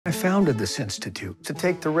I founded this institute to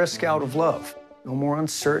take the risk out of love. No more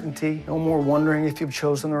uncertainty, no more wondering if you've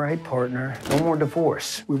chosen the right partner, no more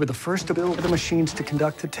divorce. We were the first to build the machines to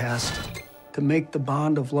conduct the test, to make the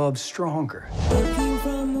bond of love stronger.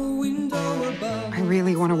 I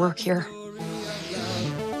really want to work here.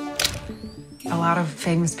 A lot of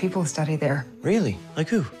famous people study there. Really? Like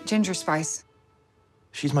who? Ginger Spice.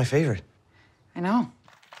 She's my favorite. I know.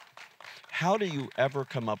 How do you ever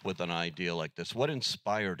come up with an idea like this? What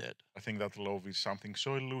inspired it? I think that love is something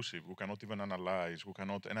so elusive. We cannot even analyze. We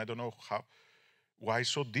cannot, and I don't know why it's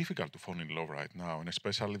so difficult to fall in love right now, and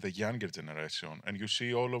especially the younger generation. And you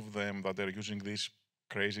see all of them that they're using these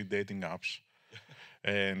crazy dating apps,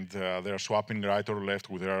 and they're swapping right or left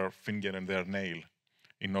with their finger and their nail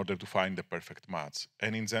in order to find the perfect match.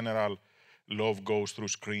 And in general, love goes through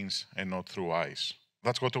screens and not through eyes.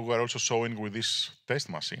 That's what we're also showing with this test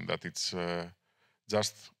machine, that it's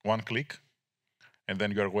just one click, and then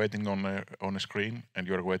you are waiting on a screen, and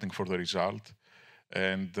you are waiting for the result.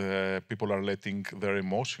 And people are letting their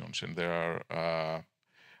emotions and their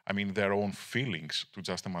own feelings to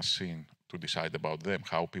just a machine to decide about them,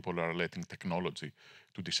 how people are letting technology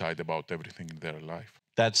to decide about everything in their life.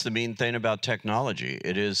 That's the mean thing about technology.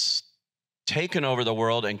 It is taken over the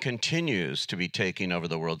world and continues to be taking over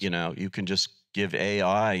the world. You know, you can just give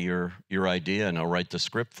AI your idea and it'll write the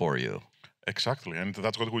script for you. Exactly, and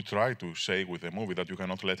that's what we try to say with the movie, that you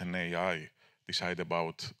cannot let an AI decide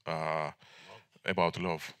about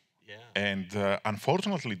love. Yeah. And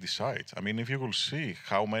unfortunately decide. I mean, if you will see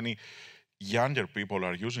how many younger people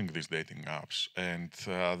are using these dating apps, and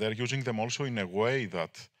they're using them also in a way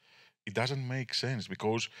that it doesn't make sense,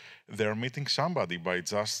 because they're meeting somebody by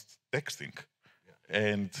just texting. Yeah.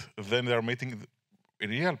 And then they're meeting a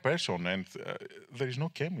real person, and there is no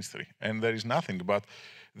chemistry, and there is nothing, but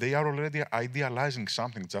they are already idealizing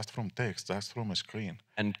something just from text, just from a screen.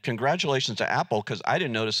 And congratulations to Apple, because I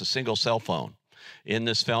didn't notice a single cell phone in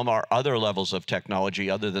this film or other levels of technology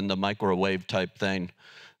other than the microwave type thing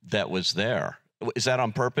that was there. Is that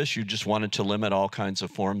on purpose? You just wanted to limit all kinds of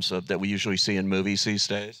forms that we usually see in movies these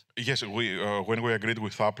days? Yes, when we agreed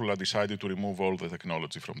with Apple, I decided to remove all the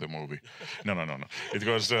technology from the movie. No. It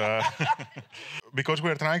was because we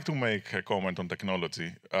are trying to make a comment on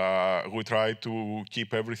technology. We try to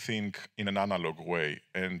keep everything in an analog way,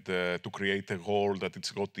 and to create a world that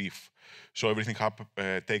it's what if. So everything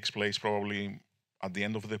takes place probably at the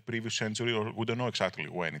end of the previous century, or we don't know exactly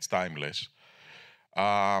when. It's timeless.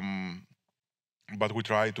 But we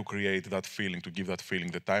try to create that feeling, to give that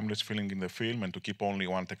feeling, the timeless feeling in the film, and to keep only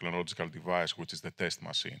one technological device, which is the test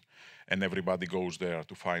machine. And everybody goes there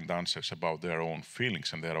to find answers about their own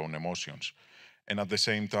feelings and their own emotions. And at the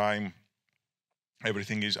same time,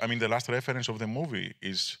 everything is, I mean, the last reference of the movie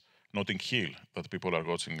is Notting Hill, that people are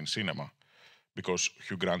watching in cinema, because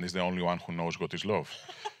Hugh Grant is the only one who knows what is love.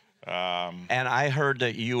 And I heard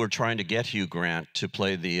that you were trying to get Hugh Grant to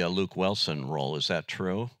play the Luke Wilson role. Is that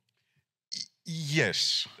true?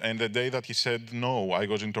 Yes, and the day that he said no, I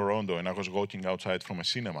was in Toronto and I was walking outside from a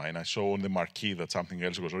cinema, and I saw on the marquee that something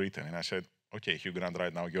else was written, and I said, okay, Hugh Grant,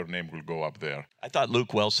 right now your name will go up there. I thought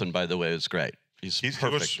Luke Wilson, by the way, was great.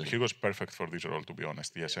 He was perfect for this role, to be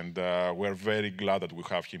honest, yes. And we're very glad that we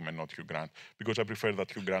have him and not Hugh Grant, because I prefer that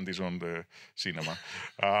Hugh Grant is on the cinema.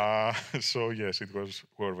 So yes,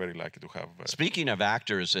 we're very lucky to have. Speaking of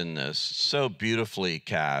actors in this, so beautifully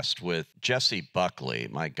cast with Jessie Buckley,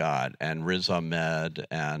 my God, and Riz Ahmed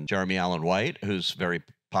and Jeremy Allen White, who's very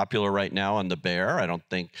popular right now on The Bear. I don't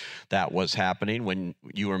think that was happening when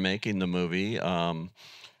you were making the movie.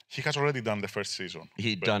 He has already done the first seson.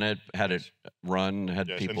 He'd done it, had it run, had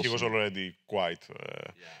yes, people. And he was already quite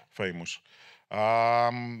famous.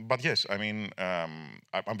 But yes, I mean,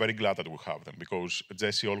 I'm very glad that we have them, because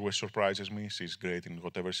Jessie always surprises me. She's great in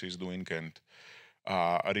whatever she's doing, and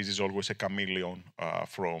Riz is always a chameleon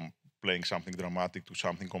from playing something dramatic to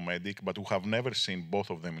something comedic, but we have never seen both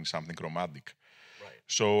of them in something romantic. Right.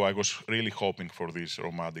 So I was really hoping for this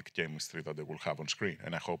romantic chemistry that they will have on screen,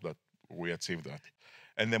 and I hope that we achieve that.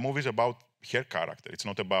 And the movie is about her character. It's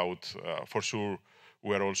not about, for sure,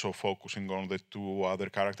 we're also focusing on the two other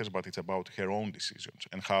characters, but it's about her own decisions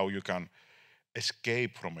and how you can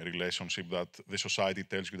escape from a relationship that the society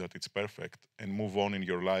tells you that it's perfect, and move on in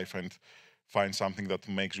your life and find something that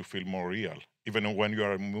makes you feel more real. Even when you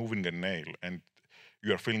are moving a nail and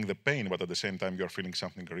you are feeling the pain, but at the same time you are feeling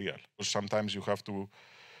something real. Sometimes you have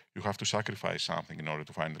to sacrifice something in order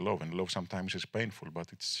to find love, and love sometimes is painful,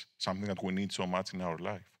 but it's something that we need so much in our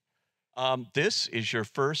life. This is your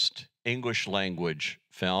first English language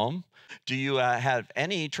film. Do you have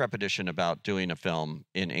any trepidation about doing a film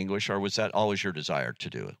in English, or was that always your desire to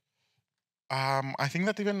do it? I think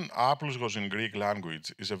that even Apples goes in Greek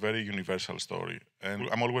language is a very universal story. And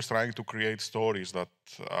I'm always trying to create stories that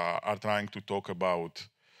are trying to talk about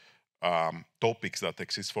topics that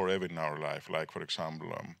exist forever in our life. Like, for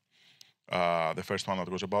example, the first one that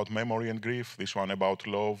was about memory and grief, this one about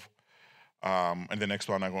love, and the next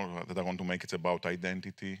one that I want to make it's about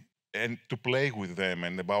identity. And to play with them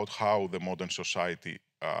and about how the modern society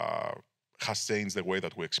has changed the way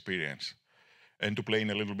that we experience. And to play in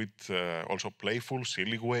a little bit also playful,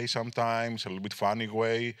 silly way sometimes, a little bit funny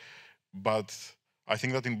way. But I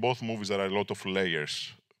think that in both movies there are a lot of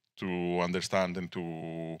layers to understand and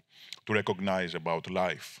to recognize about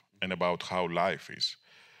life and about how life is,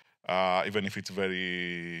 even if it's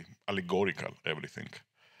very allegorical, everything.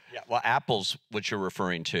 Yeah, well, Apples, which you're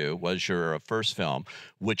referring to, was your first film,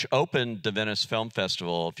 which opened the Venice Film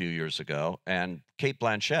Festival a few years ago, and Cate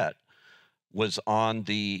Blanchett was on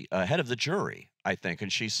the head of the jury, I think,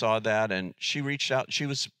 and she saw that and she reached out.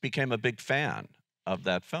 She became a big fan of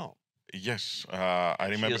that film. Yes, I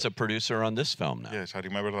remember. She is a producer on this film now. Yes, I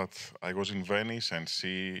remember that I was in Venice and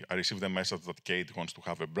I received a message that Kate wants to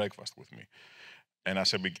have a breakfast with me. And I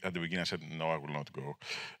said at the beginning, I said, no, I will not go.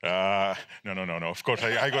 No. Of course,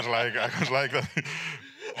 I was like that.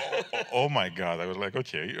 Oh my God! I was like,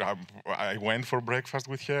 okay. I went for breakfast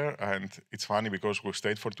with her, and it's funny because we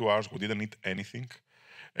stayed for 2 hours. We didn't eat anything,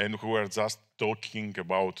 and we were just talking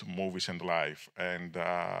about movies and life, and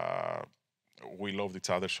we loved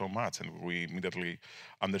each other so much, and we immediately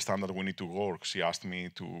understand that we need to work. She asked me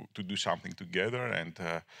to do something together, and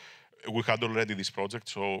we had already this project,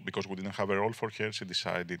 so because we didn't have a role for her, she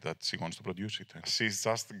decided that she wants to produce it. And she's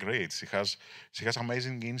just great. She has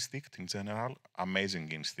amazing instinct in general,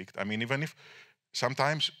 amazing instinct. I mean, even if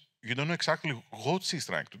sometimes you don't know exactly what she's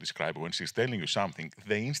trying to describe when she's telling you something,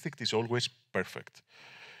 the instinct is always perfect.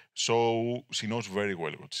 So she knows very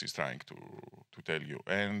well what she's trying to tell you,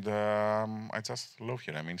 and I just love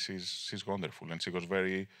her. I mean, she's wonderful, and she was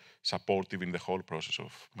very supportive in the whole process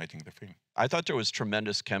of making the film. I thought there was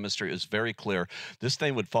tremendous chemistry. It was very clear. This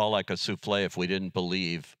thing would fall like a souffle if we didn't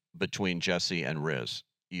believe between Jesse and Riz.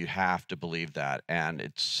 You have to believe that, and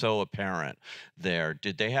it's so apparent there.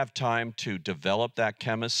 Did they have time to develop that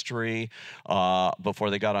chemistry before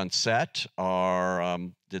they got on set, or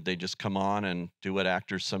did they just come on and do what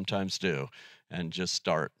actors sometimes do and just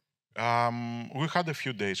start? We had a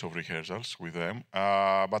few days of rehearsals with them,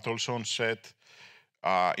 but also on set,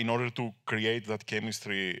 in order to create that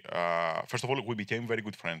chemistry, first of all, we became very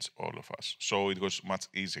good friends, all of us. So it was much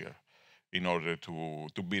easier in order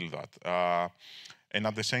to build that. And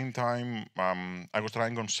at the same time, I was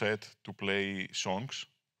trying on set to play songs.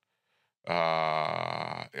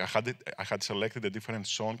 I had selected a different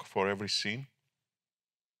song for every scene,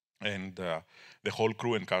 and the whole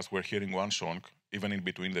crew and cast were hearing one song, even in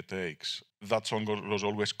between the takes. That song was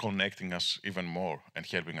always connecting us even more and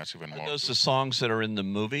helping us even more. Are those the songs that are in the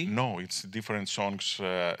movie? No, it's different songs.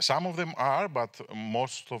 Some of them are, but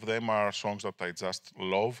most of them are songs that I just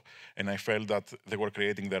love, and I felt that they were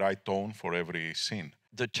creating the right tone for every scene.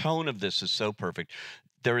 The tone of this is so perfect.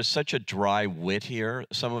 There is such a dry wit here.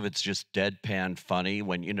 Some of it's just deadpan funny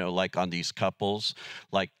when, you know, like on these couples,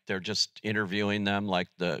 like they're just interviewing them, like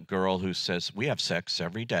the girl who says, we have sex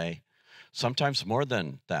every day, sometimes more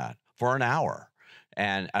than that, for an hour.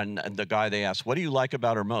 And the guy they ask, what do you like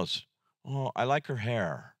about her most? Oh, I like her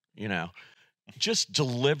hair, you know. Just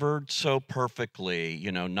delivered so perfectly,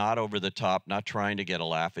 you know, not over the top, not trying to get a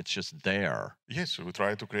laugh. It's just there. Yes, we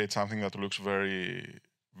try to create something that looks very,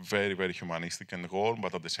 very, very humanistic and warm,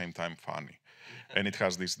 but at the same time funny. And it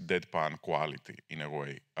has this deadpan quality in a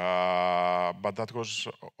way. But that was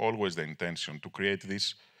always the intention, to create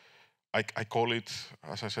this, I call it,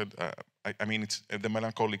 as I said, I mean, it's the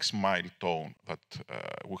melancholic smile tone that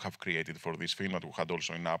we have created for this film that we had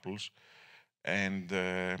also in Apples. And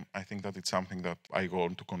I think that it's something that I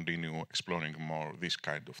want to continue exploring more, this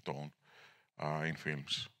kind of tone in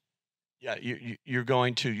films. Yeah,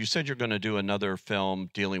 you said you're going to do another film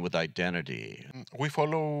dealing with identity. We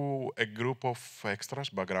follow a group of extras,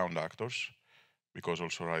 background actors, because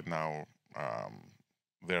also right now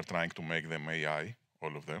they're trying to make them AI,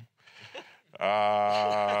 all of them.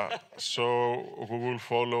 So we will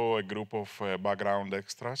follow a group of background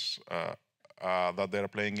extras that they're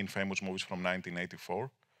playing in famous movies from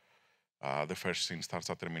 1984. The first scene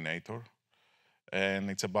starts at Terminator.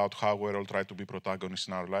 And it's about how we're all trying to be protagonists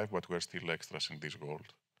in our life, but we're still extras in this world.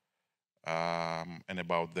 And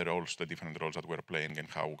about the roles, the different roles that we're playing and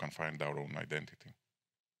how we can find our own identity.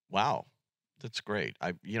 Wow, that's great.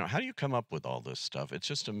 You know, how do you come up with all this stuff? It's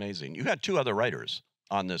just amazing. You had two other writers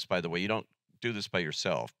on this, by the way. You don't do this by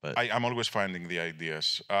yourself, but I'm always finding the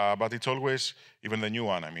ideas, but it's always, even the new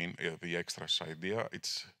one, I mean, the extras idea,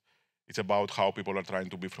 it's about how people are trying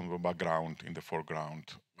to be from the background in the foreground.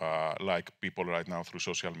 Like people right now through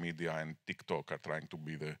social media and TikTok are trying to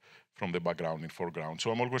be from the background in foreground.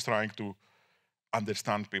 So I'm always trying to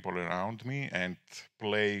understand people around me and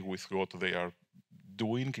play with what they are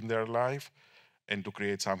doing in their life and to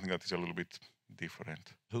create something that is a little bit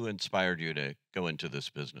different. who inspired you to go into this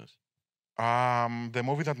business? The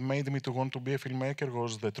movie that made me to want to be a filmmaker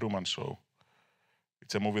was The Truman Show.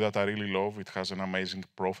 It's a movie that I really love. It has an amazing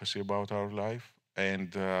prophecy about our life.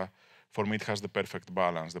 And for me, it has the perfect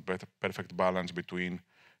balance, perfect balance between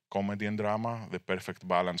comedy and drama, the perfect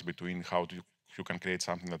balance between how you can create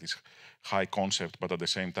something that is high concept, but at the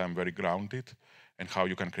same time very grounded, and how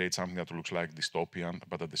you can create something that looks like dystopian,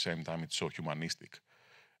 but at the same time it's so humanistic.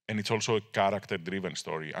 And it's also a character-driven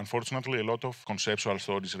story. Unfortunately, a lot of conceptual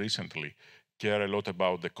stories recently care a lot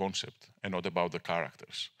about the concept and not about the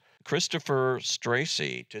characters. Christopher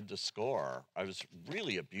Stracy did the score. It was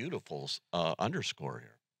really a beautiful underscore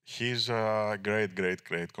here. He's a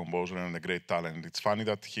great composer and a great talent. It's funny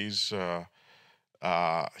that he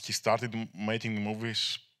started making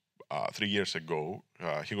movies 3 years ago.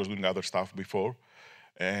 He was doing other stuff before.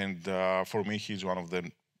 And for me, he's one of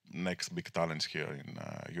the next big talents here in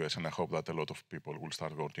US, and I hope that a lot of people will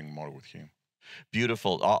start working more with him.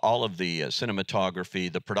 Beautiful. All of the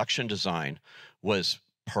cinematography, the production design was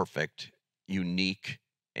perfect, unique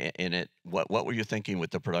in it. What were you thinking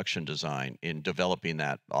with the production design in developing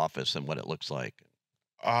that office and what it looks like?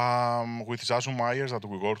 With Zazu Myers that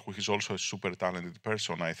we work with, he's also a super talented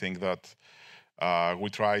person. I think that we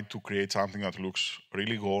tried to create something that looks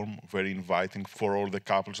really warm, very inviting for all the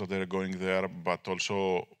couples that are going there, but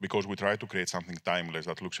also because we try to create something timeless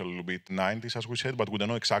that looks a little bit 90s, as we said, but we don't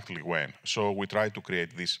know exactly when. So we try to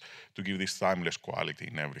create this, to give this timeless quality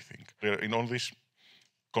in everything. In all these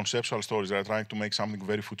conceptual stories, they're trying to make something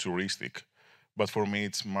very futuristic. But for me,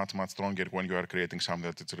 it's much stronger when you are creating something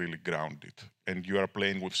that is really grounded and you are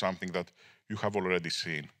playing with something that you have already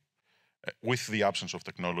seen, with the absence of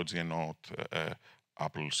technology and not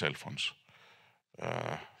Apple cell phones.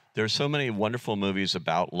 There's so many wonderful movies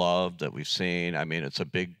about love that we've seen. I mean, it's a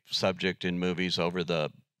big subject in movies over the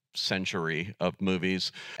century of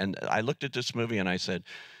movies. And I looked at this movie and I said,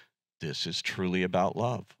 this is truly about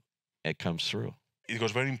love. It comes through. It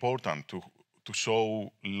was very important to show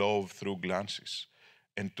love through glances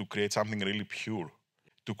and to create something really pure,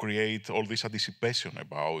 to create all this anticipation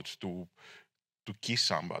about, to kiss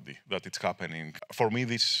somebody, that it's happening. For me,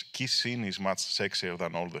 this kiss scene is much sexier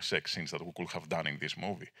than all the sex scenes that we could have done in this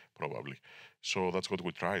movie, probably. So that's what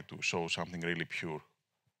we tried, to show something really pure.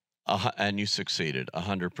 And you succeeded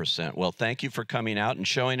 100%. Well, thank you for coming out and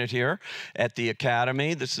showing it here at the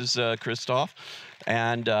Academy. This is Christoph.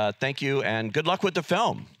 And thank you, and good luck with the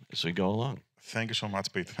film as we go along. Thank you so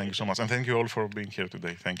much, Pete. Thank you so much. And thank you all for being here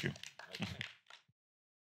today. Thank you.